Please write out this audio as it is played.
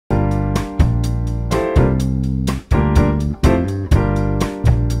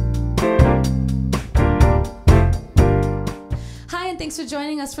Thanks for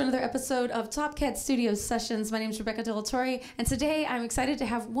joining us for another episode of Topkat Studios Sessions. My name is Rebecca De La Torre, and today I'm excited to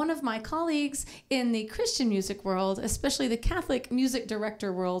have one of my colleagues in the Christian music world, especially the Catholic music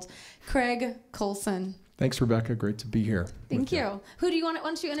director world, Craig Colson. Thanks, Rebecca. Great to be here. Thank you. Who do you want to, why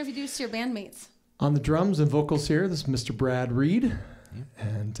don't you introduce your bandmates? On the drums and vocals here, this is Mr. Brad Reed,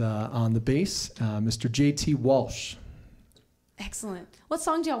 and on the bass, Mr. JT Walsh. Excellent. What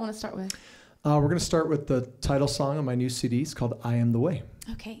song do y'all want to start with? We're going to start with the title song on my new CD. It's called I Am the Way.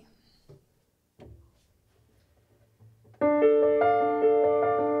 Okay.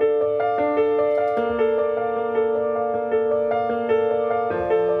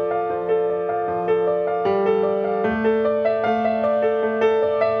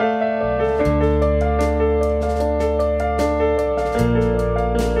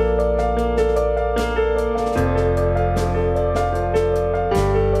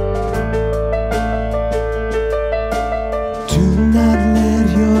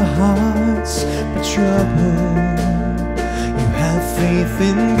 You have faith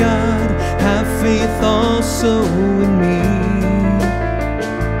in God, have faith also in me.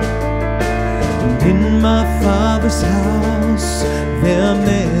 And in my Father's house there are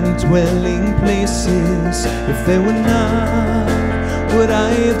many dwelling places. If there were not, would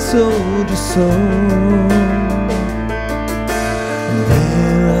I have told you so? And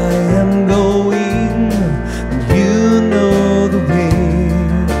there I am going, and you know the way.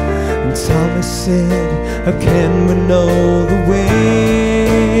 Thomas said, how can we know the way?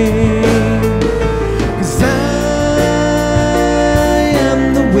 'Cause I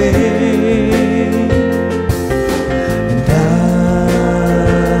am the way, and I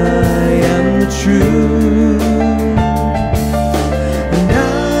am the truth, and I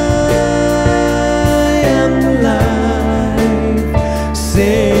am the life,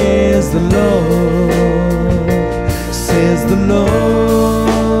 says the Lord, says the Lord.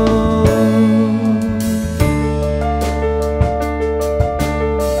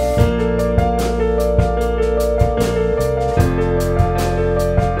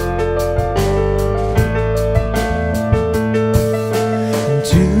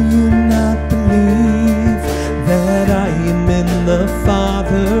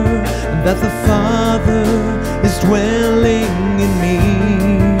 That the Father is dwelling in me.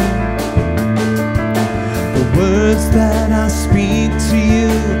 The words that I speak to you,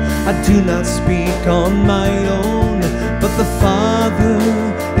 I do not speak on my own, but the Father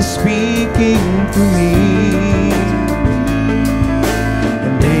is speaking through me.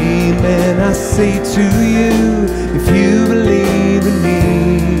 And amen I say to you, if you believe in me,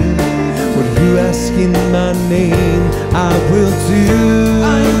 what you ask in my name, I will do. I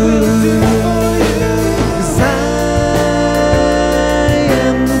will do for you. 'Cause I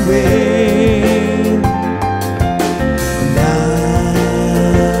am the way, and I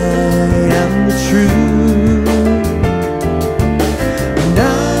am the truth, and I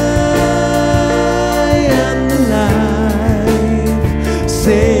am the life,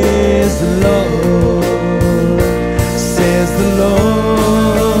 says the Lord, says the Lord.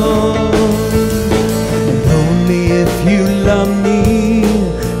 If you love me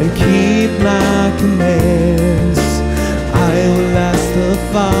and keep my commands, I will ask the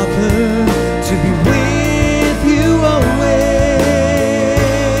Father to be with you always.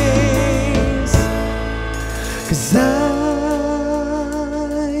 'Cause I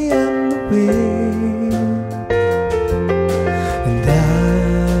am the way, and I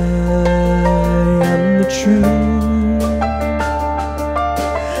am the truth,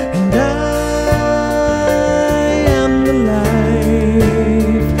 and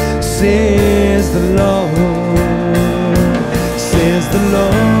says the Lord, says the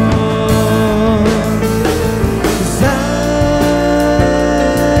Lord. 'Cause I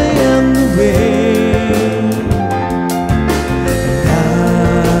am the way, and I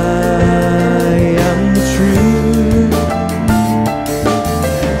am the truth,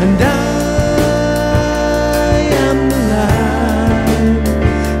 and I am the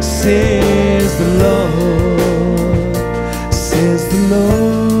life, says the Lord, says the Lord.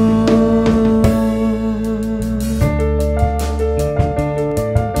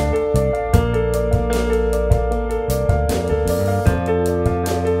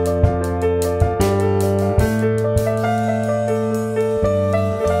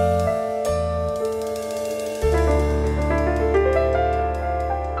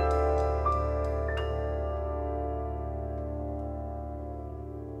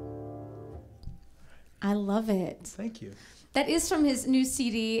 I love it. Thank you. That is from his new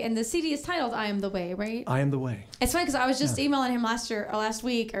CD, and the CD is titled I Am the Way, right? I Am the Way. It's funny because I was just emailing him last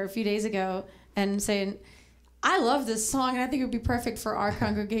week or a few days ago and saying, I love this song, and I think it would be perfect for our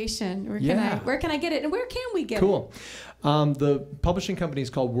congregation. Where can I get it, and where can we get it? Cool. The publishing company is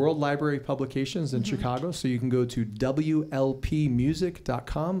called World Library Publications in Chicago, so you can go to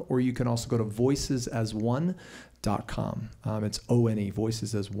WLPmusic.com, or you can also go to voicesasone.com. It's O-N-E,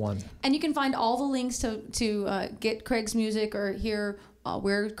 Voices as One. And you can find all the links to get Craig's music or hear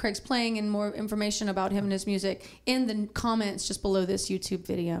where Craig's playing and more information about him and his music in the comments just below this YouTube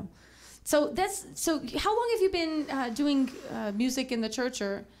video. So how long have you been doing music in the church?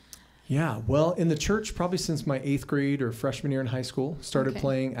 Or Yeah, well, in the church probably since my 8th grade or freshman year in high school. Started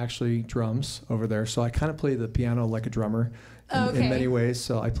playing actually drums over there, so I kind of play the piano like a drummer in many ways.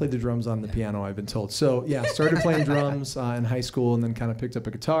 So I played the drums on the piano, I've been told. So yeah, started playing drums in high school, and then kind of picked up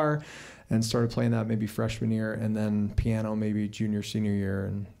a guitar and started playing that maybe freshman year, and then piano maybe junior, senior year,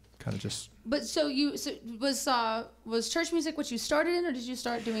 and kind of just. But was church music what you started in, or did you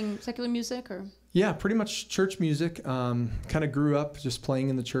start doing secular music, or? Yeah, pretty much church music. Kind of grew up just playing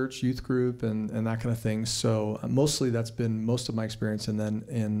in the church youth group and that kind of thing. So mostly that's been most of my experience. And then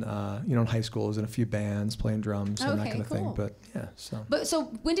in high school I was in a few bands playing drums and that kind of thing. But yeah, so. But so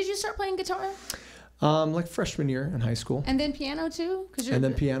when did you start playing guitar? Like freshman year in high school. And then piano too? And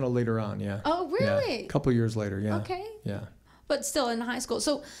then piano later on, yeah. Oh, really? Yeah, a couple years later, yeah. Okay. Yeah. But still in high school.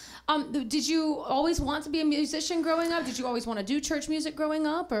 So did you always want to be a musician growing up? Did you always want to do church music growing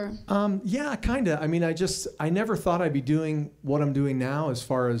up, or? Yeah, kind of. I mean, I never thought I'd be doing what I'm doing now as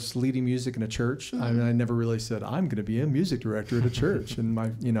far as leading music in a church. I mean, I never really said, I'm going to be a music director at a church in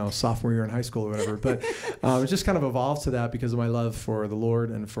my, sophomore year in high school or whatever. But it just kind of evolved to that because of my love for the Lord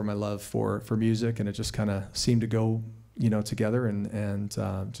and for my love for music. And it just kind of seemed to go together and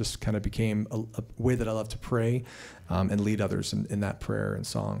just kind of became a way that I love to pray and lead others in that prayer and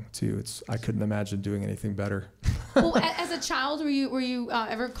song too. I couldn't imagine doing anything better. Well, as a child, were you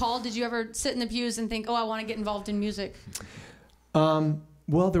ever called? Did you ever sit in the pews and think, oh, I want to get involved in music?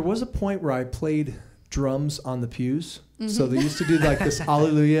 Well, there was a point where I played drums on the pews. So they used to do like this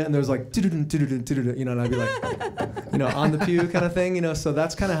hallelujah, and there was like, and I'd be like, on the pew kind of thing, so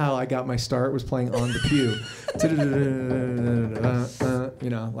that's kind of how I got my start, was playing on the pew,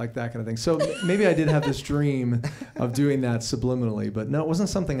 like that kind of thing. So maybe I did have this dream of doing that subliminally, but no, it wasn't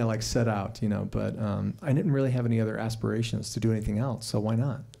something I like set out, but I didn't really have any other aspirations to do anything else, so why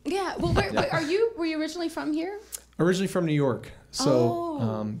not? Yeah, well, were you originally from here? Originally from New York.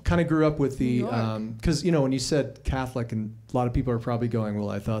 So kind of grew up with the, because, when you said Catholic, and a lot of people are probably going, well,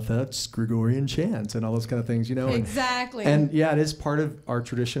 I thought that's Gregorian chant and all those kind of things, Exactly. And yeah, it is part of our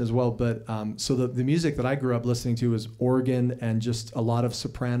tradition as well. But so the music that I grew up listening to was organ and just a lot of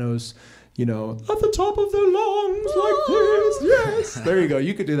sopranos, at the top of their lungs like this. Yes. There you go.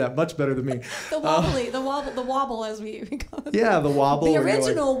 You could do that much better than me. The wobble as we call it. Yeah, the wobble. The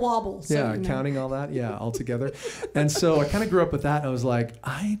original wobble. So yeah, counting all that. Yeah, all together. And so I kind of grew up with that, and I was like,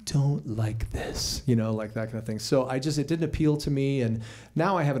 I don't like this, like that kind of thing. So it didn't appeal to me. And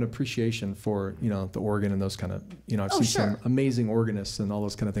now I have an appreciation for, the organ and those kind of, I've seen some amazing organists and all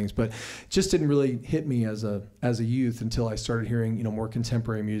those kind of things, but it just didn't really hit me as a youth until I started hearing, more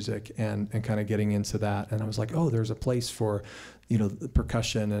contemporary music and kind of getting into that. And I was like, oh, there's a place for, the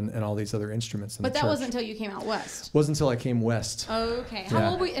percussion and all these other instruments in the church. But that wasn't until you came out west. Wasn't until I came west. Okay.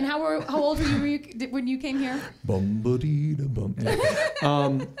 How old were you when you came here? Bum-ba-dee-da-bum.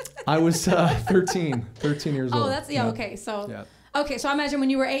 Yeah. I was 13 years old. Oh, that's, okay. So. Yeah. Okay, so I imagine when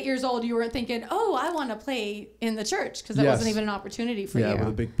you were 8 years old, you weren't thinking, oh, I want to play in the church, because that wasn't even an opportunity for you. Yeah, with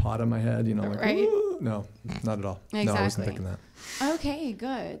a big pot on my head, like, right? Ooh. No, not at all. Exactly. No, I wasn't thinking that. Okay,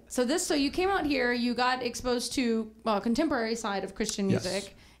 good. So you came out here, you got exposed to contemporary side of Christian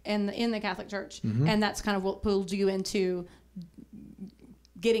music in the Catholic Church, and that's kind of what pulled you into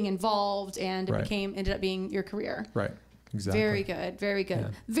getting involved, and it ended up being your career. Right, exactly. Very good, very good.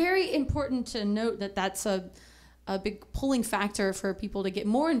 Yeah. Very important to note that that's a big pulling factor for people to get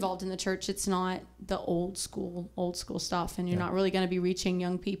more involved in the church. It's not the old school stuff, and you're not really going to be reaching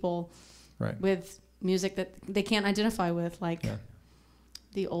young people with music that they can't identify with, like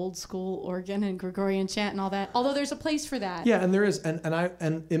the old school organ and Gregorian chant and all that. Although there's a place for that. Yeah, and there is,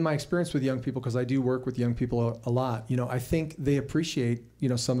 and in my experience with young people, because I do work with young people a lot, I think they appreciate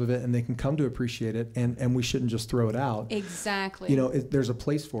some of it, and they can come to appreciate it, and we shouldn't just throw it out. Exactly. There's a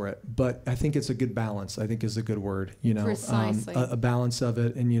place for it, but I think it's a good balance. I think is a good word. Precisely. A balance of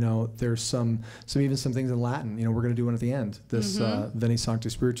it, and there's some things in Latin. We're going to do one at the end. This Veni Sancte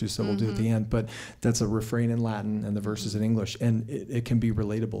Spiritus, so we'll do it at the end. But that's a refrain in Latin, and the verses in English, and it can be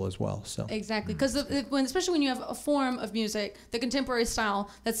relatable as well. So exactly, because especially when you have a form of music, the contemporary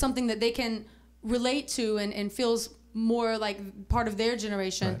style, that's something that they can relate to and feels more like part of their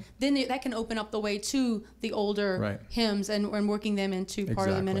generation, Right. then that can open up the way to the older Right. hymns and working them into part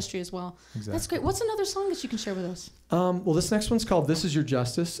of the Exactly. ministry as well. Exactly. That's great. What's another song that you can share with us? Well, this next one's called "This Is Your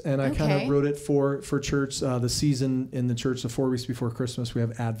Justice," and I kind Okay. of wrote it for church. The season in the church, the 4 weeks before Christmas, we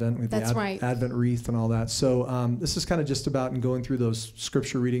have Advent, we have That's the right. Advent wreath and all that. So this is kind of just about and going through those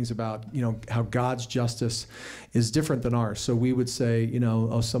scripture readings about how God's justice is different than ours. So we would say,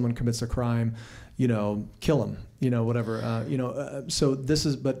 oh, someone commits a crime, kill him, whatever. So this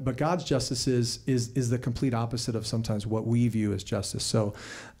is, but God's justice is the complete opposite of sometimes what we view as justice. So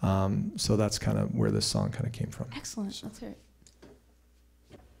so that's kind of where this song kind of came from. Excellent. Let's hear it.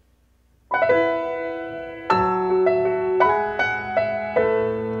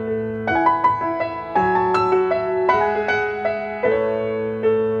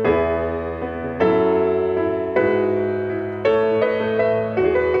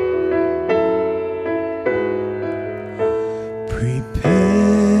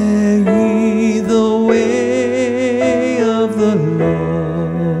 Prepare ye the way of the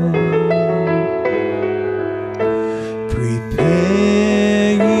Lord.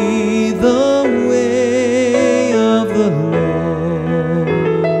 Prepare ye the way of the Lord.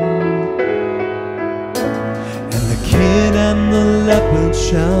 And the kid and the leopard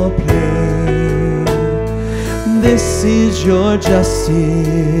shall play. This is your justice.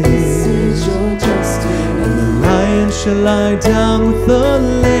 This is your justice. And the lion shall lie down with the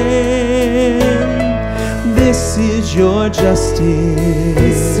lamb. This is your justice.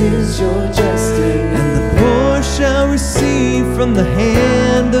 This is your justice. And the poor shall receive from the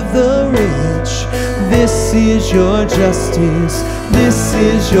hand of the rich. This is your justice. This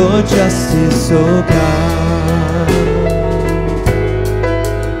is your justice, O God.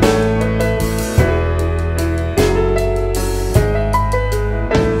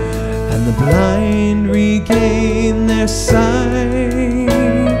 Blind regain their sight.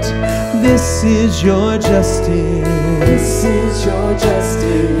 This is your justice. This is your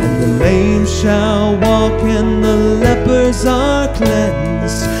justice. And the lame shall walk and the lepers are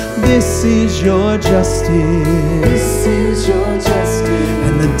cleansed. This is your justice. This is your justice.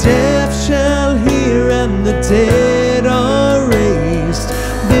 And the deaf shall hear and the dead are raised.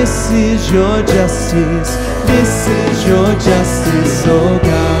 This is your justice. This is your justice, O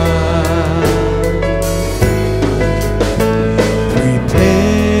God.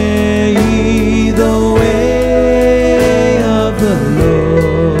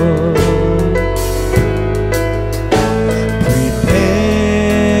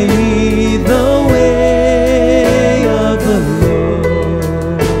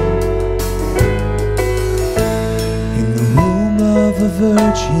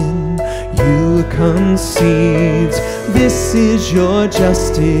 Conceived. This is your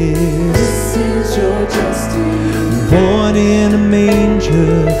justice. This is your justice. Born in a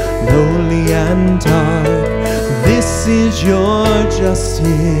manger, lowly and dark. This is your justice.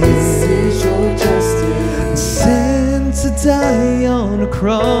 This is your justice. Sent to die on a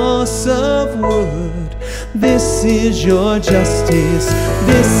cross of wood. This is your justice.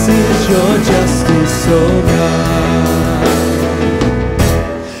 This is your justice, oh God.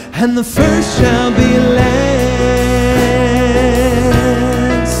 And the first shall be last,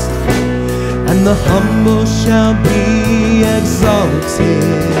 and the humble shall be exalted,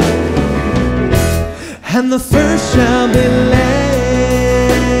 and the first shall be last.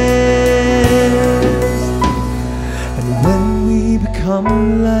 And when we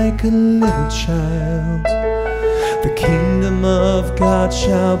become like a little child, the kingdom of God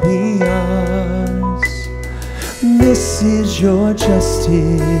shall be ours. This is your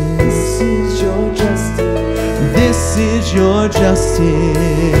justice. This is your justice. This is your justice.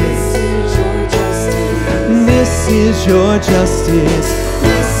 This is your justice.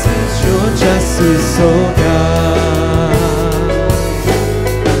 This is your justice, oh God.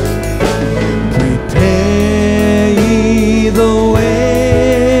 Prepare ye the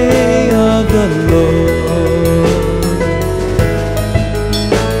way of the Lord.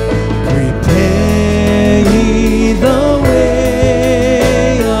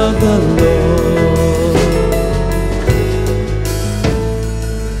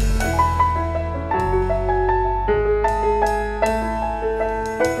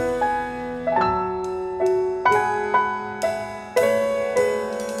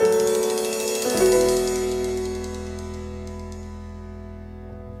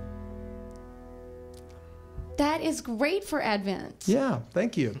 that is great for Advent. Yeah,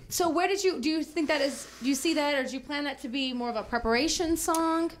 thank you. So where do you think that is, do you see that, or do you plan that to be more of a preparation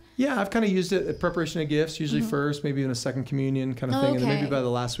song? Yeah, I've kind of used it at preparation of gifts, usually first, maybe even a second communion kind of thing. And then maybe by the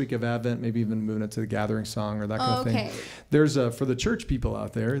last week of Advent, maybe even moving it to the gathering song or that kind of thing. There's for the church people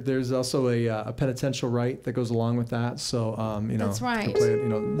out there, there's also a penitential rite that goes along with that. So, you know, that's right. You can play it, you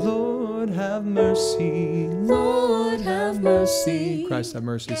know, Lord have mercy, Lord have mercy. Christ have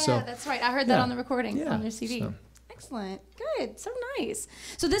mercy. Yeah, so that's right. I heard that on the recording on your CD. So. Excellent. Good. So nice.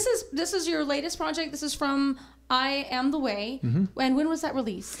 So this is your latest project. This is from I Am the Way. And when was that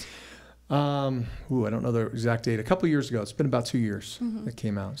released? I don't know the exact date. A couple years ago. It's been about 2 years it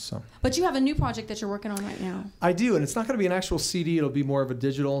came out. So. But you have a new project that you're working on right now. I do, and it's not going to be an actual CD. It'll be more of a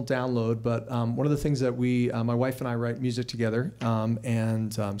digital download. But one of the things that my wife and I write music together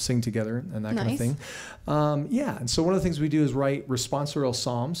and sing together and that kind of thing. And so one of the things we do is write responsorial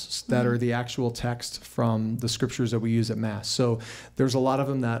psalms that are the actual text from the scriptures that we use at Mass. So there's a lot of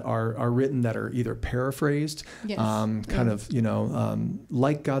them that are written that are either paraphrased, kind of, you know,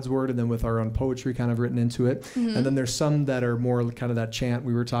 like God's word, and then with our own poetry kind of written into it. And then there's some that are more kind of that chant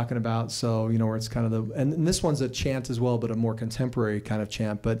we were talking about. So, you know, where it's kind of and this one's a chant as well, but a more contemporary kind of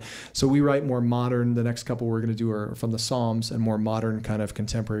chant. But so we write more modern. The next couple we're going to do are from the Psalms and more modern kind of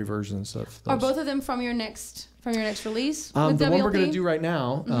contemporary versions of those. Are both of them from your next release? The one we're going to do right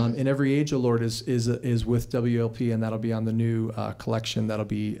now, In Every Age, O Lord, is with WLP, and that'll be on the new collection that'll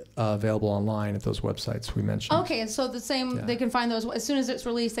be available online at those websites we mentioned. Okay, so the same, they can find those as soon as it's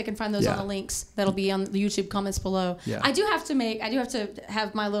released. They can find those on the links that'll be on the YouTube comments below. Yeah. I do have to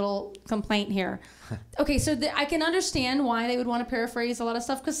have my little complaint here. Okay, so I can understand why they would want to paraphrase a lot of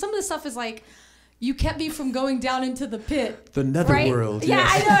stuff, because some of the stuff is like, you kept me from going down into the pit. The netherworld. Right? Yeah,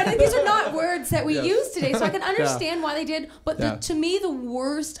 I know. These are not words that we use today, so I can understand why they did. But to me, the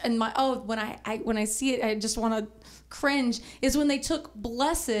worst, and when I see it, I just want to cringe, is when they took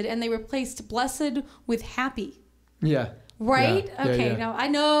blessed and they replaced blessed with happy. Yeah. Right? Yeah. Okay. Now, I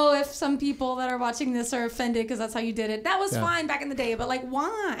know if some people that are watching this are offended because that's how you did it. That was fine back in the day, but like,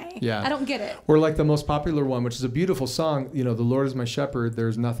 why? Yeah. I don't get it. Or like the most popular one, which is a beautiful song, you know, the Lord is my shepherd,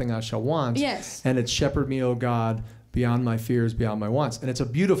 there's nothing I shall want. Yes. And it's shepherd me, O God, beyond my fears, beyond my wants. And it's a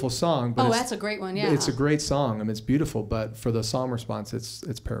beautiful song. But that's a great one, yeah. It's a great song. I mean, it's beautiful, but for the psalm response,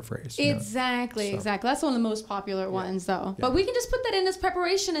 it's paraphrased. Exactly. That's one of the most popular ones, though. Yeah. But we can just put that in as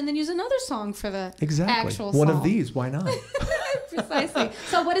preparation and then use another song for the actual one song. of these, why not? Precisely.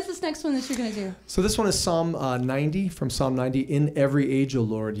 So what is this next one that you're going to do? So this one is Psalm 90, from Psalm 90. In every age, O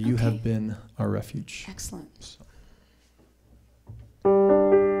Lord, you have been our refuge. Excellent. So.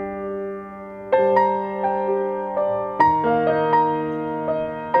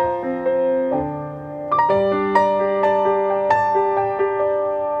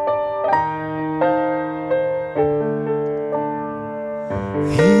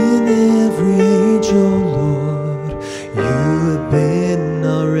 In every age, O Lord, you have been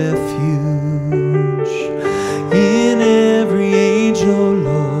our refuge. In every age, O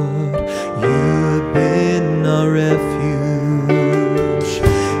Lord, you have been our refuge.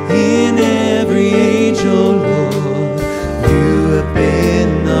 In every age, O Lord, you have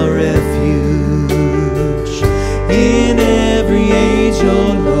been our refuge. In every age,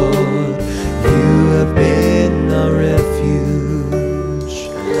 O Lord, you have been our refuge.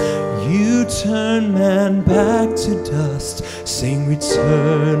 You turn man back to dust, sing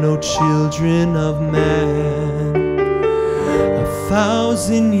return, O children of man.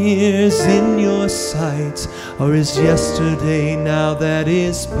 1,000 years in your sight are as yesterday now that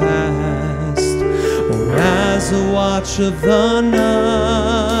is past, or as a watch of the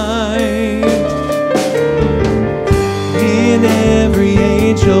night. In every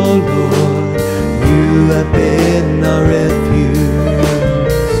age, O Lord, you have been our refuge.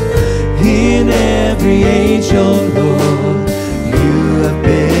 In every age, O Lord, you have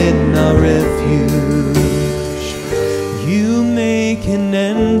been our refuge. You make an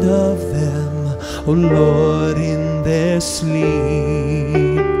end of them, O Lord, in their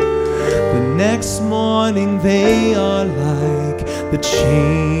sleep. The next morning they are like the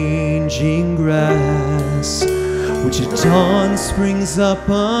changing grass, which at dawn springs up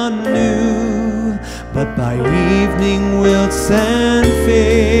anew, but by evening wilts and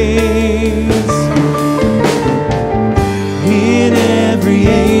fades. In every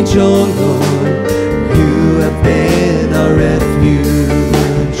age, O Lord, you have been our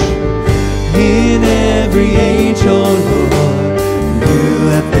refuge. In every age, O Lord, you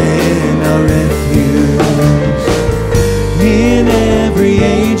have been our refuge. In every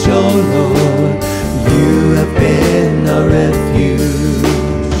age, O Lord, you have been our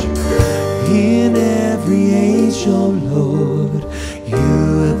refuge. In every age,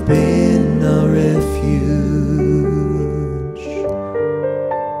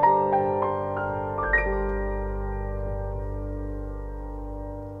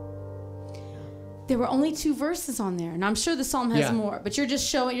 there were only 2 verses on there, and I'm sure the psalm has more. But you're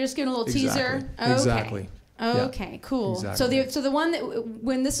just giving a little teaser. Okay. Exactly. Okay, cool. Exactly. So the one that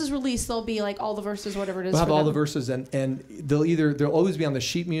when this is released, there'll be like all the verses, whatever it is. We'll have all the verses, and they'll always be on the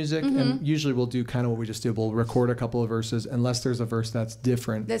sheet music, and usually we'll do kind of what we just did. We'll record a couple of verses, unless there's a verse that's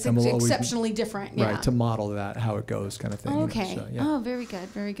different. That's and we'll exceptionally different. Yeah. Right, to model that, how it goes, kind of thing. Okay. So, Oh, very good,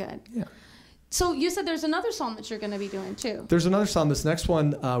 very good. Yeah. So you said there's another song that you're going to be doing too. There's another song. This next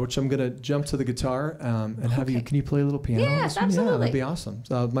one, which I'm going to jump to the guitar and have you. Can you play a little piano? Yes, absolutely. Yeah, that'd be awesome.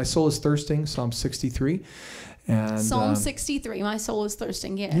 My soul is thirsting, Psalm 63. And Psalm 63. My soul is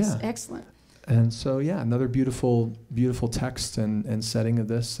thirsting. Yes, yeah. Excellent. And so another beautiful text and setting of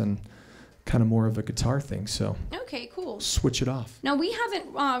this, and kind of more of a guitar thing. So okay, cool. Switch it off. Now we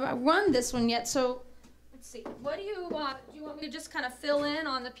haven't run this one yet, so. Let's see. What do you want me to just kind of fill in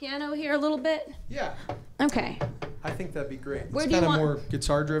on the piano here a little bit? Yeah. Okay. I think that'd be great. Where it's do you kind of want... more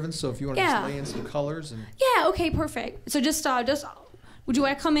guitar driven, so if you want to just lay in some colors and. Yeah. Okay. Perfect. So just would you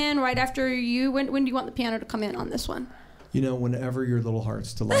want to come in right after you? When do you want the piano to come in on this one? Whenever your little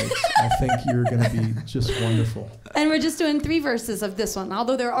heart's delights, I think you're going to be just wonderful. And we're just doing 3 verses of this one,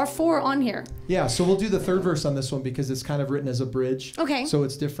 although there are 4 on here. Yeah, so we'll do the 3rd verse on this one because it's kind of written as a bridge. Okay. So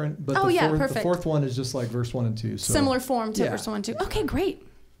it's different. But perfect. The 4th one is just like verse 1 and 2. So. Similar form to verse 1 and 2. Okay, great.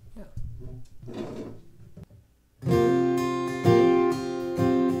 Yeah.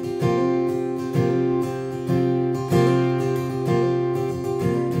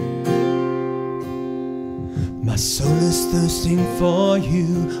 My soul is thirsting for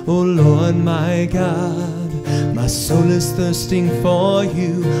you, O Lord my God. My soul is thirsting for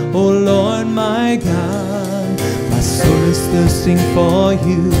you, O Lord my God. My soul is thirsting for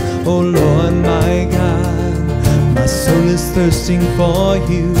you, O Lord my God. My soul is thirsting for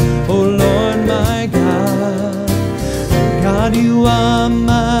you, O Lord my God. God, you are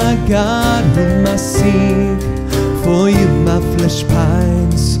my God, whom I seek. For you my flesh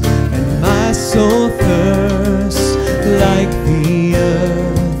pines, and my soul thirsts like the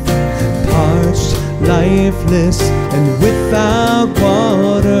earth, parched, lifeless, and without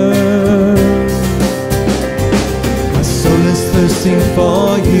water. My soul is thirsting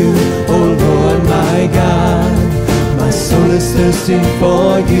for you, O Lord my God. My soul is thirsting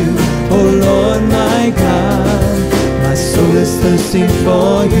for you, O Lord my God. My soul is thirsting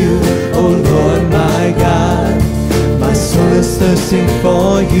for you, O Lord my God. My soul is thirsting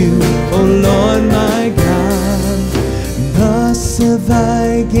for you, O Lord my God. Thus have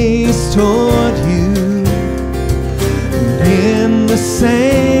I gazed toward you in the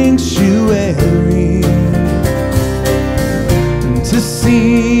sanctuary to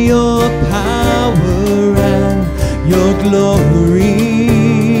see your power and your glory.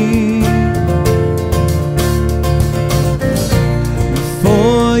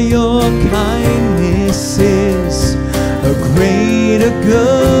 For your kindness is a greater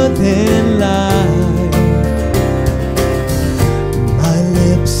good than life. My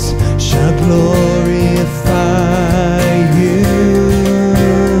lips shall glorify you.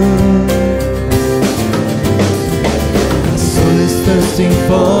 My soul is thirsting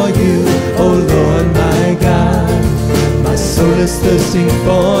for you, O Lord my God. My soul is thirsting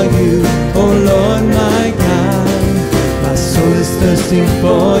for you, O Lord my God. My soul is thirsting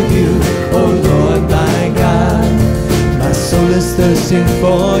for you, O Lord my God. My soul is thirsting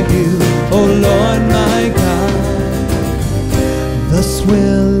for you, O Lord my God. Thus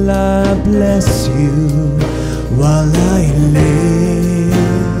will I bless you while I live,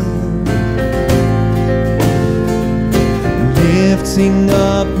 lifting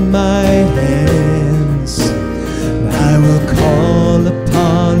up my hands, I will call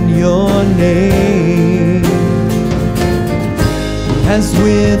upon your name. As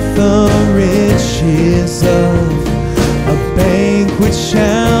with the riches of a banquet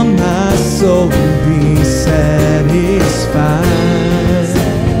shall my soul be satisfied.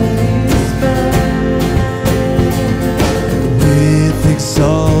 With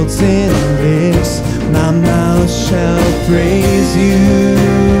exalted lips my mouth shall praise you.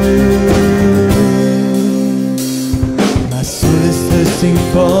 My soul is thirsting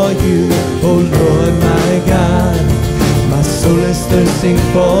for you, O Lord my God. My soul is thirsting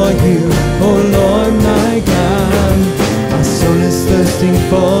for you, O Lord my God. My soul is thirsting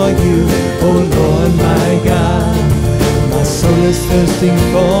for you, O Lord my God. My soul is thirsting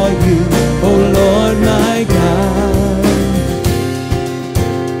for you, O Lord my God.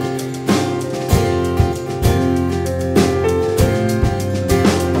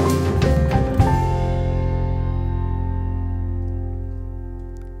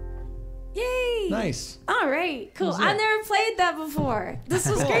 Yay! Nice. All right, cool. How's I've that? never played that that before. This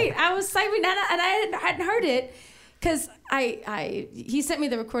was great. I was psyched, and I hadn't heard it because he sent me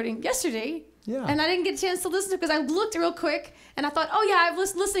the recording yesterday. Yeah. And I didn't get a chance to listen to it because I looked real quick and I thought, oh yeah, I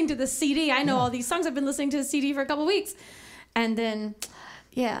was listening to the CD. I know all these songs. I've been listening to the CD for a couple weeks. And then,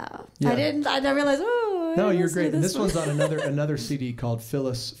 I realized, no, you're great. And this one's on another CD called Fill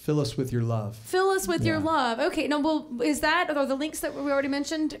Us With Your Love. Fill Us With Your Love. Okay. No, well, is that, or the links that we already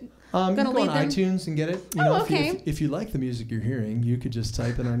mentioned? You can go on iTunes and get it. You know, okay. If you like the music you're hearing, you could just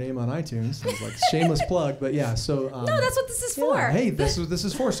type in our name on iTunes. It's like shameless plug, but yeah. So no, that's what this is for. Hey, this is what this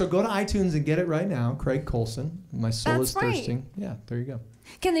is for. So go to iTunes and get it right now. Craig Colson. My soul is thirsting. Yeah, there you go.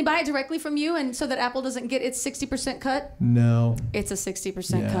 Can they buy it directly from you, and so that Apple doesn't get its 60% cut? No. It's a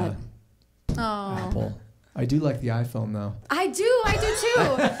 60% cut. Oh. Apple. I do like the iPhone though. I do too.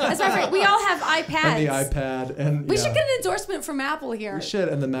 As a matter of fact, we all have iPads. And the iPad, and we should get an endorsement from Apple here. We should,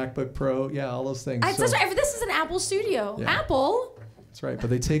 and the MacBook Pro, all those things. That's right. This is an Apple studio. Yeah. Apple. That's right, but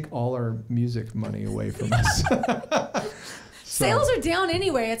they take all our music money away from us. Sales are down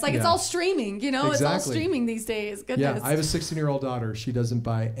anyway. It's like it's all streaming. You know, It's all streaming these days. Goodness. Yeah, I have a 16-year-old daughter. She doesn't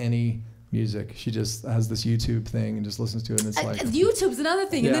buy any music. She just has this YouTube thing and just listens to it, and it's like YouTube's another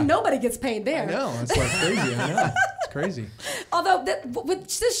thing, and then nobody gets paid there. I know, it's like crazy. I know, it's crazy. Although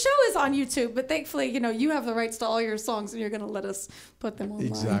this show is on YouTube, but thankfully, you have the rights to all your songs, and you're going to let us put them online.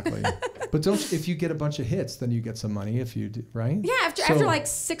 Exactly. But if you get a bunch of hits, then you get some money. If you do, right? Yeah, after like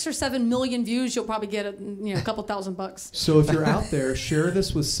 6 or 7 million views, you'll probably get a couple $1,000. So if you're out there, share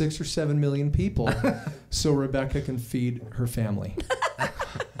this with 6 or 7 million people, so Rebecca can feed her family.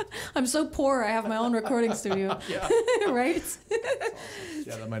 I'm so poor, I have my own recording studio. Right?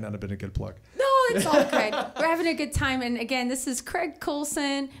 Yeah, that might not have been a good plug. No, it's all good. We're having a good time. And again, this is Craig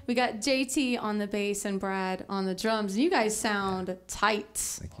Colson. We got JT on the bass and Brad on the drums. And you guys sound tight.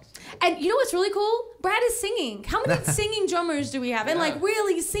 Thank you. And you know what's really cool? Brad is singing. How many singing drummers do we have? And like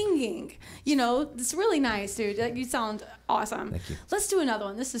really singing. It's really nice, dude. You sound awesome. Thank you. Let's do another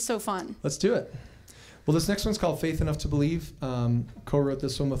one. This is so fun. Let's do it. Well, this next one's called Faith Enough to Believe. Co-wrote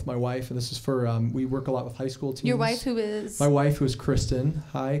this one with my wife, and this is for, we work a lot with high school teens. Your wife who is? My wife who is Kristin.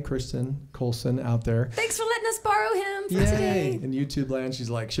 Hi, Kristin Colson out there. Thanks for letting us borrow him for today. In YouTube land,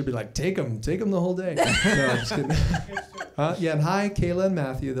 she'll be like, take him the whole day. No, I'm just kidding. And hi, Kayla and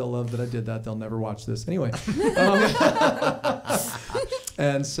Matthew. They'll love that I did that. They'll never watch this. Anyway.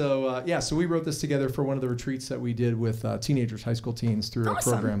 And so, so we wrote this together for one of the retreats that we did with teenagers, high school teens, through a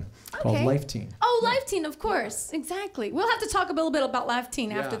program called Life Teen. Oh, Life Teen, of course. Exactly. We'll have to talk a little bit about Life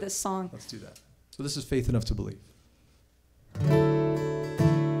Teen after this song. Let's do that. So this is Faith Enough to Believe.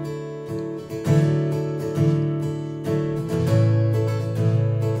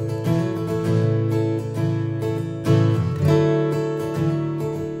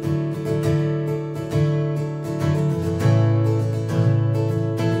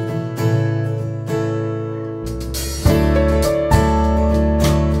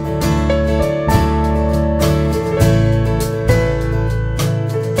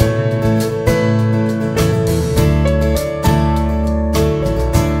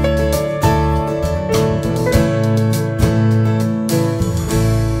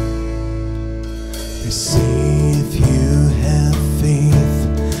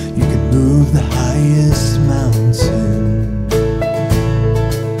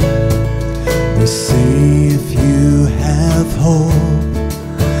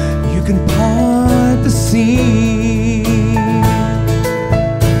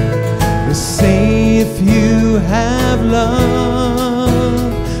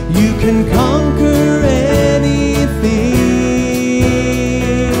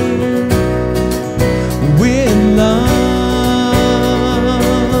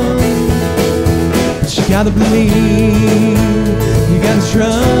 Gotta believe, you gotta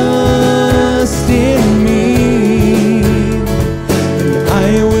trust in me, and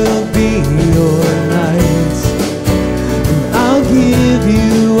I will be your light, and I'll give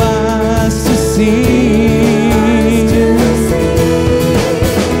you eyes to see.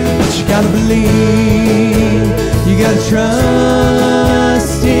 But you gotta believe, you gotta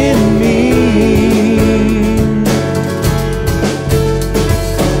trust in me,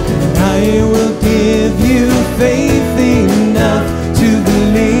 and I will give you faith enough to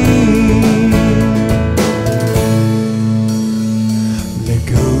believe. Let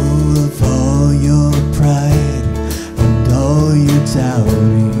go of all your pride and all your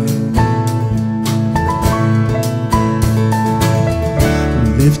doubting.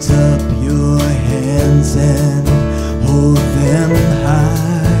 Lift up your hands and hold them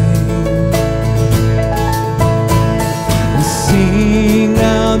high, and sing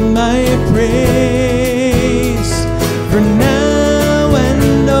out my praise for now.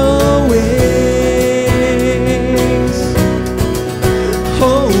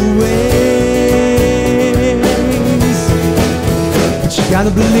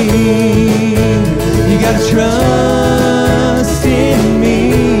 gotta believe, you gotta trust in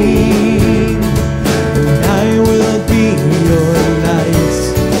me. And I will be your light.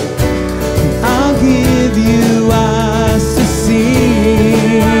 I'll give you eyes to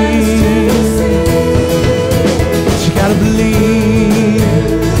see. But you gotta believe,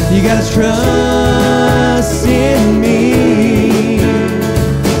 you gotta trust in me.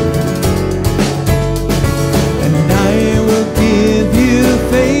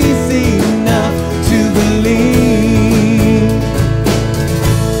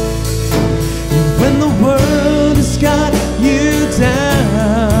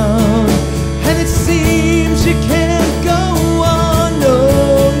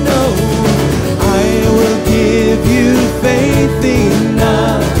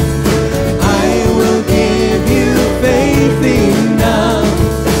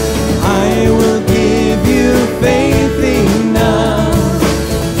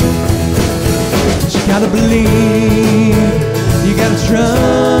 Believe, you gotta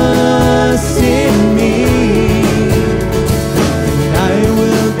trust in me. I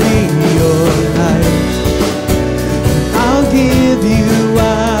will be your light. I'll give you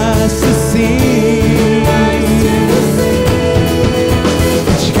eyes to see.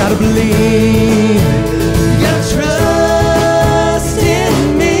 But you gotta believe, you gotta trust in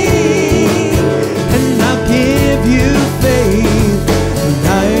me. And I'll give you faith, and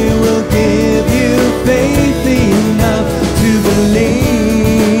I will give you faith enough to believe.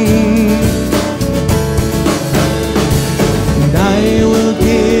 And I will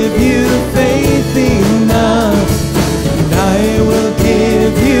give you faith enough. And I will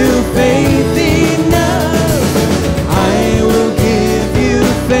give you faith enough. I will give you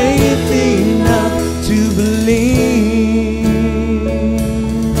faith enough to believe.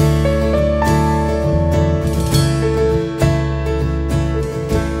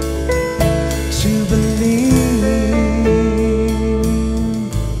 To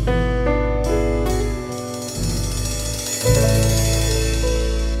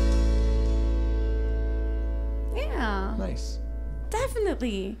Nice.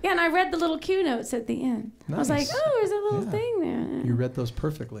 Definitely. Yeah, and I read the little cue notes at the end. Nice. I was like, oh, there's a little thing there. You read those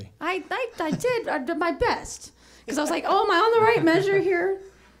perfectly. I did. I did my best. Because I was like, oh, am I on the right measure here?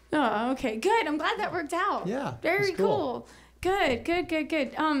 Oh, okay. Good. I'm glad that worked out. Yeah. Very that's cool. Good.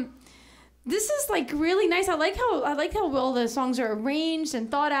 This is like really nice. I like how well the songs are arranged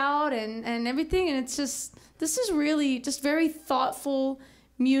and thought out and everything. And it's just, this is really just very thoughtful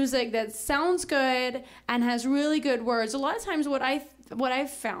music that sounds good and has really good words. A lot of times what I've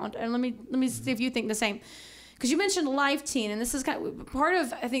found, and let me see if you think the same, because you mentioned Life Teen, and this is kind of part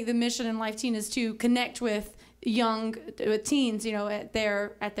of, I think, the mission in Life Teen is to connect with young teens, you know, at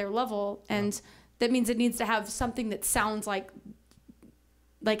their level, and that means it needs to have something that sounds like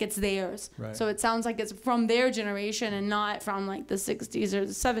it's theirs. Right. So it sounds like it's from their generation and not from like the 60s or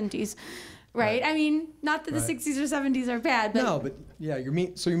the 70s. Right? I mean, not that the 60s or 70s are bad, but... No, but yeah, you're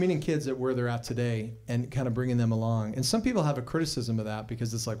meeting kids at where they're at today and kind of bringing them along. And some people have a criticism of that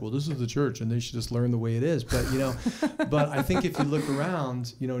because it's like, well, this is the church and they should just learn the way it is. But, you know, but I think if you look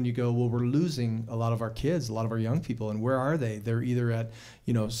around, you know, and you go, well, we're losing a lot of our kids, a lot of our young people. And where are they? They're either at,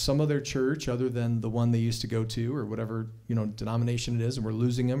 you know, some other church other than the one they used to go to or whatever, you know, denomination it is, and we're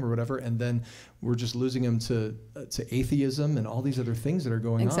losing them or whatever. And then we're just losing them to atheism and all these other things that are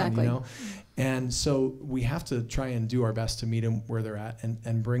going on, you know. And so we have to try and do our best to meet them where they're at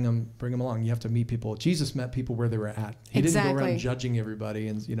and bring them along. You have to meet people. Jesus met people where they were at. He didn't go around judging everybody,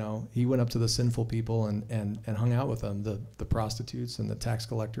 and you know, he went up to the sinful people and hung out with them, the prostitutes and the tax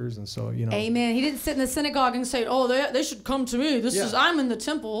collectors, and so, you know. Amen. He didn't sit in the synagogue and say, "Oh, they should come to me. I'm in the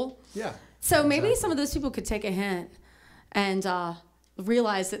temple." Yeah. So maybe some of those people could take a hint and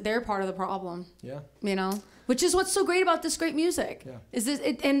realize that they're part of the problem. Yeah. You know, which is what's so great about this great music. Yeah. Is this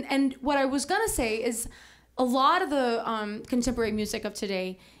it? And what I was gonna say is, a lot of the contemporary music of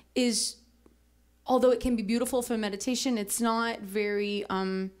today is, although it can be beautiful for meditation, it's not very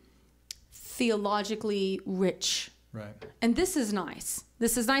theologically rich. Right. And this is nice.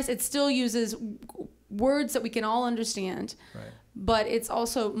 This is nice. It still uses words that we can all understand. Right. But it's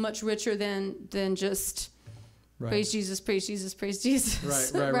also much richer than just praise Jesus, praise Jesus, praise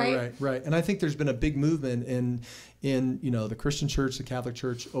Jesus. Right. And I think there's been a big movement in you know, the Christian church, the Catholic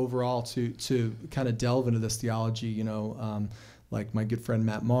Church overall to kind of delve into this theology, you know, like my good friend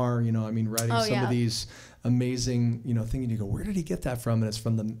Matt Maher, you know, I mean, writing some of these amazing, you know, things, and you go, where did he get that from? And it's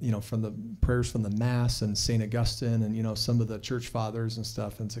from the, you know, from the prayers from the Mass and St. Augustine and, you know, some of the church fathers and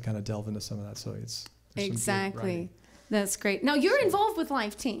stuff, and to kind of delve into some of that. So it's exactly. That's great. Now you're involved with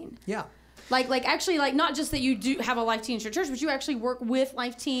Life Teen. Yeah. Like actually, like not just that you do have a Life Teen at your church, but you actually work with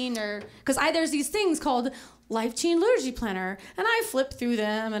Life Teen, or because there's these things called Life Teen Liturgy Planner, and I flipped through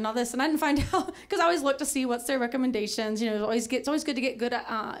them and all this, and I didn't find out because I always look to see what's their recommendations. You know, it's always good to get good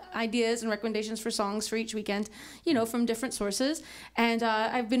ideas and recommendations for songs for each weekend, you know, from different sources. And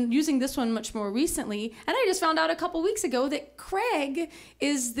I've been using this one much more recently, and I just found out a couple weeks ago that Craig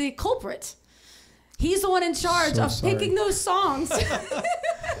is the culprit. He's the one in charge of picking those songs.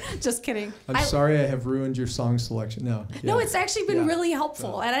 Just kidding. I'm sorry I have ruined your song selection. No. Yeah. No, it's actually been really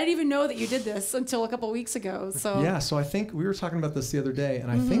helpful. And I didn't even know that you did this until a couple of weeks ago. So yeah, so I think we were talking about this the other day,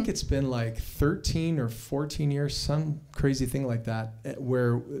 and I think it's been like 13 or 14 years, some crazy thing like that,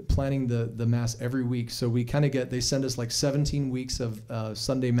 where planning the Mass every week. So we kind of they send us like 17 weeks of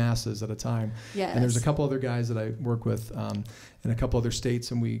Sunday Masses at a time. Yes. And there's a couple other guys that I work with in a couple other states,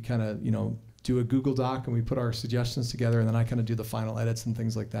 and we kind of, you know, do a Google Doc and we put our suggestions together, and then I kind of do the final edits and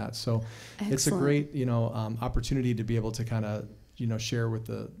things like that. So It's a great, you know, opportunity to be able to kind of, you know, share with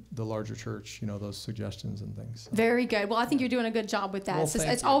the larger church, you know, those suggestions and things. So. Very good. Well, I think you're doing a good job with that. Well,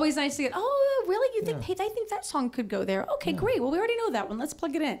 It's always nice to get, oh, really? You think, hey, I think that song could go there. Okay, great. Well, we already know that one. Let's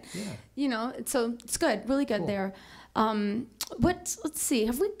plug it in. Yeah. You know, so it's good. Really good there. Let's see.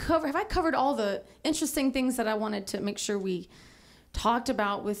 Have I covered all the interesting things that I wanted to make sure we talked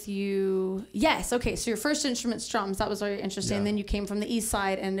about with you? Yes. Okay. So your first instrument's drums. That was very interesting. Yeah. And then you came from the East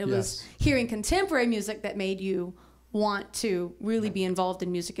Side, and it was hearing contemporary music that made you want to really be involved in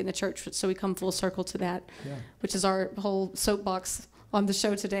music in the church. So we come full circle to that, which is our whole soapbox on the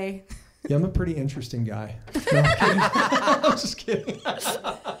show today. Yeah, I'm a pretty interesting guy. No, I'm kidding. I'm just kidding.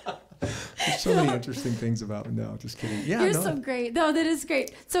 There's so many interesting things about me. No, just kidding. Yeah, You're so great. No, that is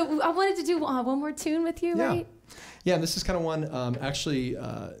great. So I wanted to do one more tune with you, right? Yeah, and this is kind of one actually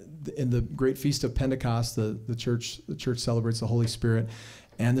in the Great Feast of Pentecost. The church celebrates the Holy Spirit,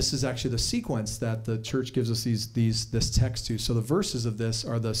 and this is actually the sequence that the church gives us this text to. So the verses of this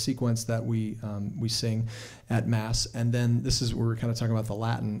are the sequence that we sing at Mass, and then this is where we're kind of talking about the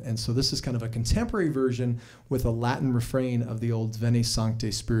Latin. And so this is kind of a contemporary version with a Latin refrain of the old Veni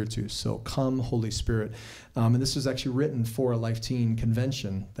Sancte Spiritus. So come, Holy Spirit. And this was actually written for a Life Teen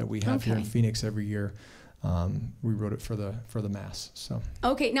convention that we have here in Phoenix every year. We wrote it for the Mass. So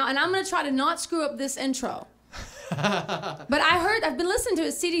okay, now, and I'm going to try to not screw up this intro. But I've been listening to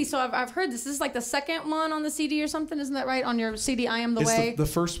a CD, so I've heard this. This is like the second one on the CD or something, isn't that right? On your CD, I Am the Way? It's the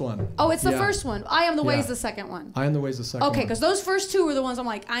first one. Oh, it's the first one. I Am the Way is the second one. I Am the Way is the second one. Okay, because those first two were the ones I'm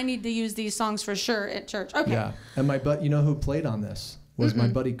like, I need to use these songs for sure at church. Okay. Yeah, and you know who played on this? Was my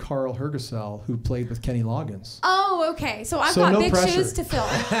buddy Carl Hergesell, who played with Kenny Loggins. Oh, okay. So I've got big shoes to fill.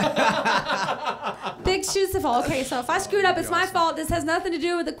 Big shoes to fill. Okay, so if I screwed up, it's my fault. This has nothing to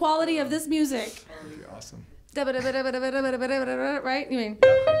do with the quality of this music. That would be awesome. Right? You mean?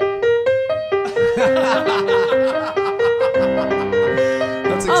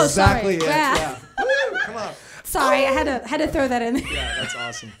 That's exactly it. Yeah. Woo, come on. Sorry, I had to throw that in there. Yeah, that's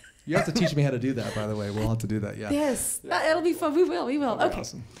awesome. You have to teach me how to do that, by the way. We'll have to do that, yeah. Yes, it'll be fun. We will. Okay.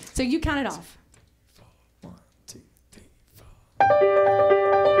 Awesome. So you count it off. 1, 2, 3, 4.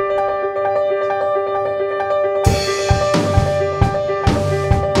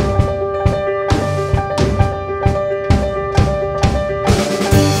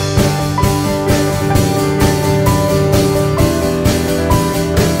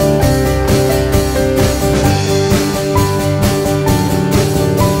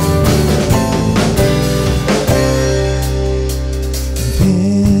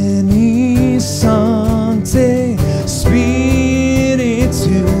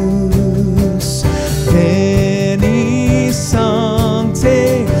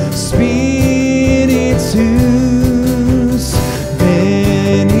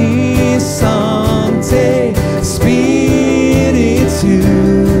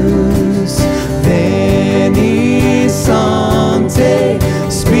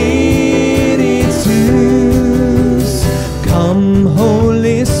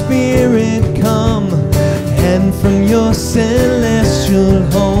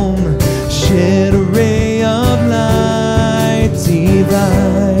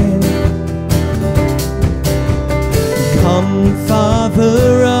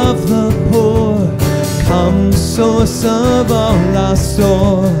 Source of all our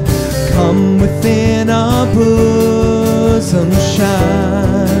store, come within our bosom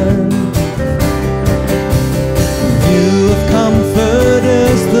shine. You have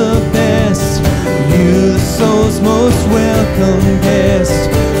comforters the best, you the soul's most welcome guest,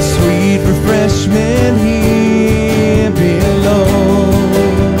 sweet refreshment here below.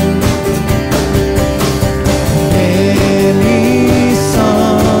 Any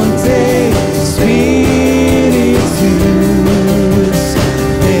Sunday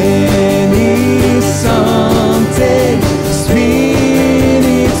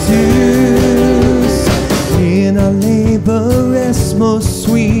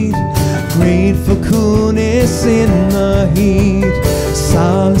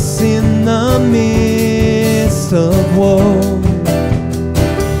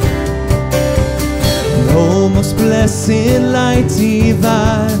Oh, most blessed light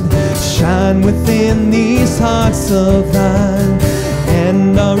divine, shine within these hearts of thine,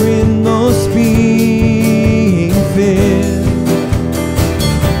 and our inmost being filled.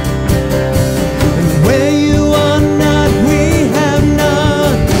 And where you are not, we have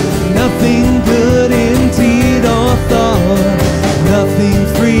not, nothing good in deed or thought, nothing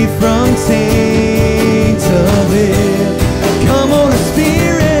free from taint of it. Come, Holy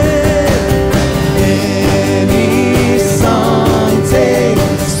Spirit. Any song take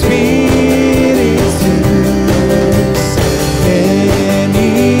Spiritus.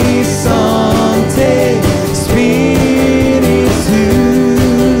 Any song take Spiritus.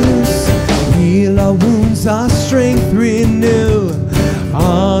 Heal our wounds, our strength renew.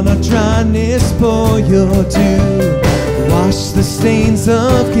 On our dryness pour your dew. Wash the stains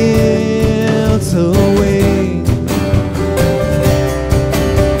of guilt away.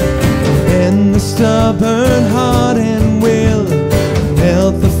 Bend the stubborn heart and will.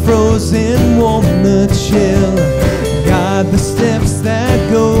 Melt the frozen, warm the chill. Guide the steps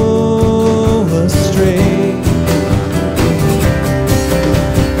that go astray.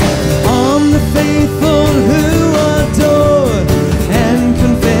 On the faithful who adore and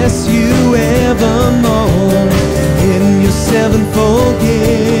confess you evermore. In your sevenfold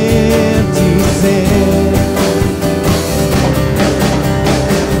gift descend.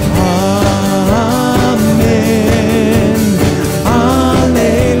 Amen.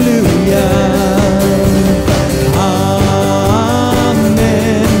 Alleluia.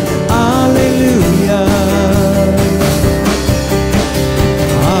 Amen. Alleluia.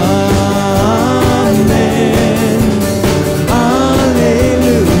 Amen.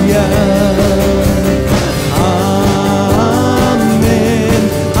 Alleluia. Amen.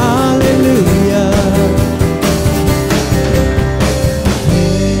 Alleluia.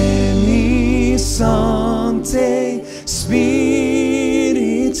 Veni Sancte Spiritus.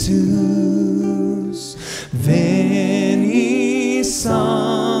 Veni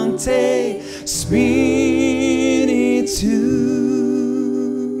Sancte Spiritus.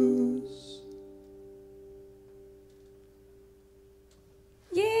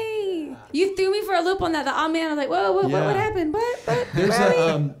 Yay! You threw me for a loop on that. The amen. I was like, whoa, what Yeah. happened? What? There's Where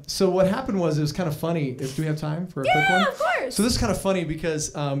are we? so what happened was, it was kind of funny. Do we have time for a quick one? Yeah, of course. So this is kind of funny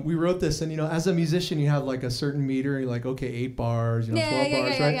because we wrote this, and as a musician, you have like a certain meter. You're like, okay, 8 bars, 12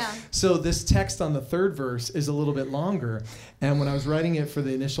 bars, right? Yeah. So this text on the third verse is a little bit longer. And when I was writing it for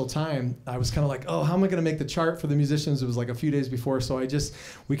the initial time, I was kind of like, oh, how am I going to make the chart for the musicians? It was like a few days before, so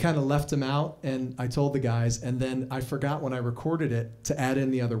we kind of left them out, and I told the guys, and then I forgot when I recorded it to add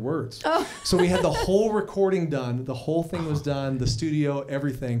in the other words. Oh. So we had the whole recording done, the whole thing was done, the studio,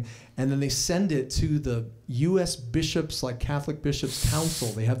 everything, and then they send it to the U.S. Bishops, like Catholic Bishops Council.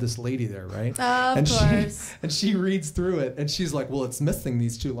 They have this lady there, right? Of course. She reads through it, and she's like, well, it's missing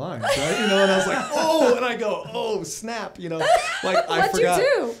these 2 lines, right? And I was like, oh, and I go, oh, snap, like I What'd forgot. you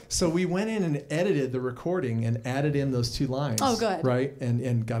do? So we went in and edited the recording and added in those 2 lines. Oh, good. Right?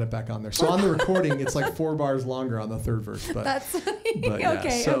 And got it back on there. So on the recording, it's like 4 bars longer on the third verse. But, That's but yeah.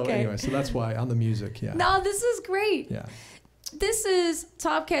 okay. So Okay. anyway, so that's why on the music, yeah. No, this is great. Yeah. This is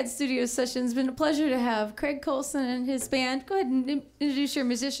Topkat Studio Sessions. It's been a pleasure to have Craig Colson and his band. Go ahead and introduce your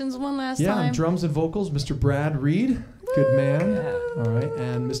musicians one last Yeah, time. on drums and vocals, Mr. Brad Reed, good man. All right,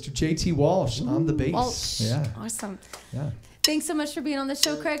 and Mr. JT Walsh on the bass. Walsh. Yeah, Awesome. yeah. Thanks so much for being on the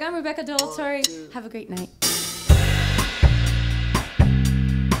show, Craig. I'm Rebecca Del Torre. Have a great night.